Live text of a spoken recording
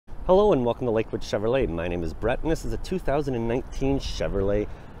Hello and welcome to Lakewood Chevrolet. My name is Brett and this is a 2019 Chevrolet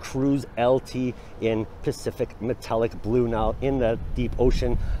Cruze LT in Pacific metallic blue. Now in the deep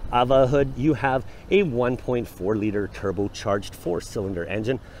ocean of a hood you have a 1.4 liter turbocharged 4-cylinder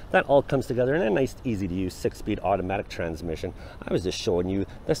engine that all comes together in a nice easy to use 6-speed automatic transmission. I was just showing you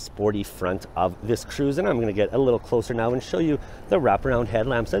the sporty front of this Cruze, and I'm going to get a little closer now and show you the wraparound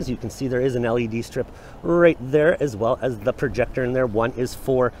headlamps. As you can see, there is an LED strip right there, as well as the projector in there. One is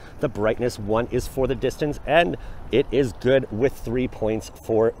for the brightness, one is for the distance, and it is good with 3 points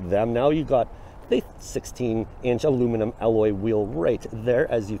for them. Now you got the 16-inch aluminum alloy wheel right there.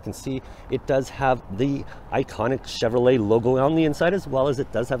 As you can see, it does have the iconic Chevrolet logo on the inside, as well as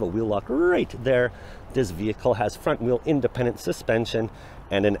it does have a wheel lock right there. This vehicle has front wheel independent suspension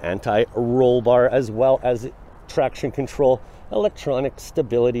and an anti-roll bar, as well as traction control, electronic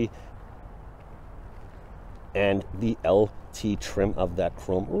stability, and the LT trim of that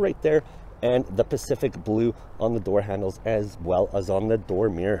chrome right there, and the Pacific blue on the door handles as well as on the door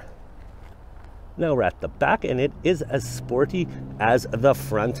mirror. Now we're at the back and it is as sporty as the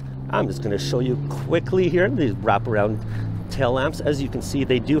front. I'm just going to show you quickly here these wraparound tail lamps. As you can see,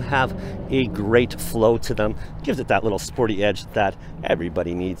 they do have a great flow to them. Gives it that little sporty edge that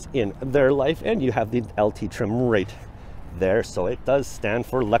everybody needs in their life. And you have the LT trim right there, so it does stand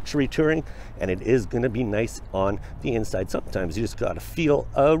for luxury touring, and it is going to be nice on the inside. Sometimes you just got to feel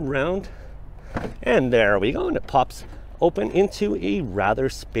around, and there we go, and it pops open into a rather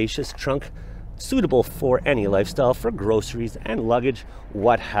spacious trunk, suitable for any lifestyle, for groceries and luggage,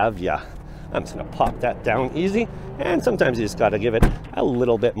 what have ya. I'm just going to pop that down easy, and sometimes you just got to give it a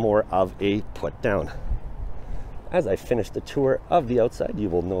little bit more of a put down. As I finish the tour of the outside, you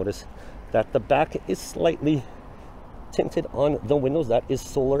will notice that the back is slightly tinted on the windows. That is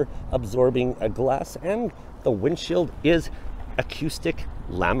solar absorbing glass, and the windshield is acoustic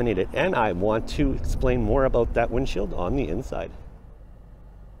laminated, and I want to explain more about that windshield on the inside.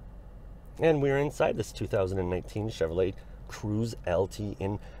 And we're inside this 2019 Chevrolet Cruze LT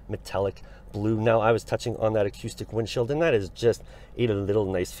in metallic blue. Now, I was touching on that acoustic windshield, and that is just a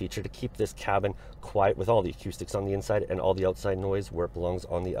little nice feature to keep this cabin quiet with all the acoustics on the inside and all the outside noise where it belongs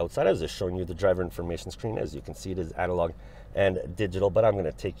on the outside. I was just showing you the driver information screen. As you can see, it is analog and digital, but I'm going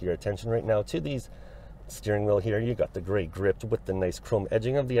to take your attention right now to these steering wheel here. You got the gray grip with the nice chrome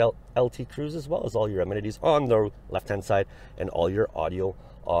edging of the LT Cruze, as well as all your amenities on the left hand side and all your audio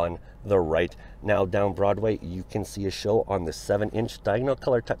on the right. Now down Broadway, you can see a show on the 7-inch diagonal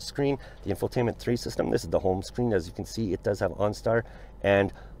color touch screen, the Infotainment 3 system. This is the home screen. As you can see, it does have OnStar,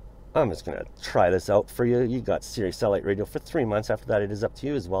 and I'm just going to try this out for you. You got Sirius Satellite Radio for 3 months. After that, it is up to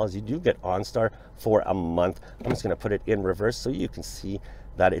you, as well as you do get OnStar for a month. I'm just going to put it in reverse so you can see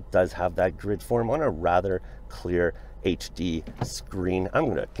that it does have that grid form on a rather clear HD screen. I'm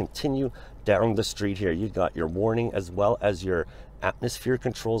going to continue down the street here. You got your warning as well as your atmosphere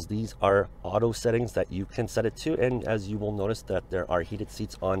controls. These are auto settings that you can set it to, and as you will notice that there are heated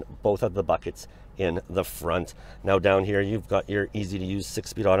seats on both of the buckets in the front. Now down here you've got your easy to use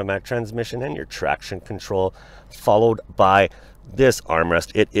 6-speed automatic transmission and your traction control, followed by this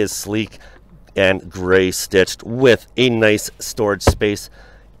armrest. It is sleek and gray stitched with a nice storage space,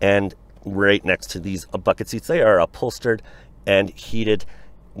 and right next to these bucket seats, they are upholstered and heated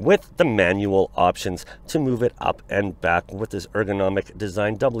with the manual options to move it up and back with this ergonomic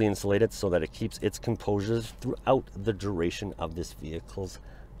design, doubly insulated so that it keeps its composure throughout the duration of this vehicle's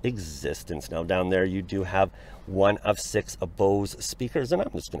existence. Now down there you do have one of 6 Bose speakers, and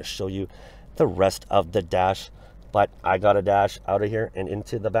I'm just going to show you the rest of the dash, but I got a dash out of here and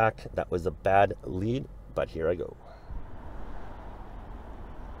into the back. That was a bad lead, but here I go.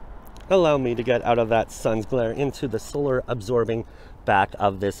 Allow me to get out of that sun's glare into the solar absorbing back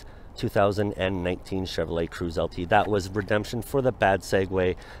of this 2019 Chevrolet Cruze LT. That was redemption for the bad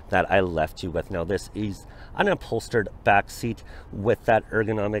segue that I left you with. Now this is an upholstered back seat with that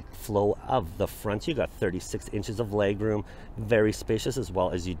ergonomic flow of the front. You got 36 inches of legroom, very spacious, as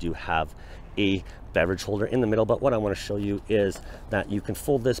well as you do have a beverage holder in the middle. But what I want to show you is that you can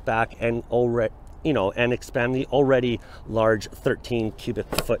fold this back and and expand the already large 13 cubic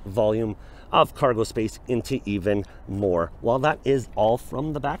foot volume of cargo space into even more. While that is all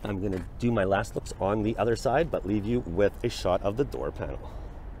from the back, I'm going to do my last looks on the other side, but leave you with a shot of the door panel.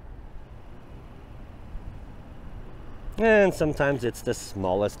 And sometimes it's the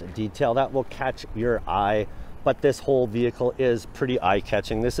smallest detail that will catch your eye, but this whole vehicle is pretty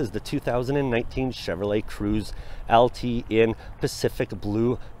eye-catching. This is the 2019 Chevrolet Cruze LT in Pacific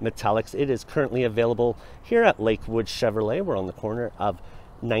Blue Metallics. It is currently available here at Lakewood Chevrolet. We're on the corner of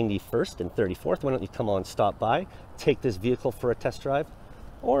 91st and 34th. Why don't you come on, stop by, take this vehicle for a test drive,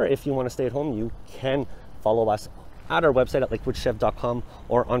 Or if you want to stay at home, you can follow us at our website at lakewoodshev.com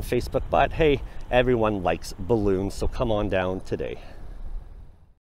or on Facebook. But hey, everyone likes balloons, so come on down today.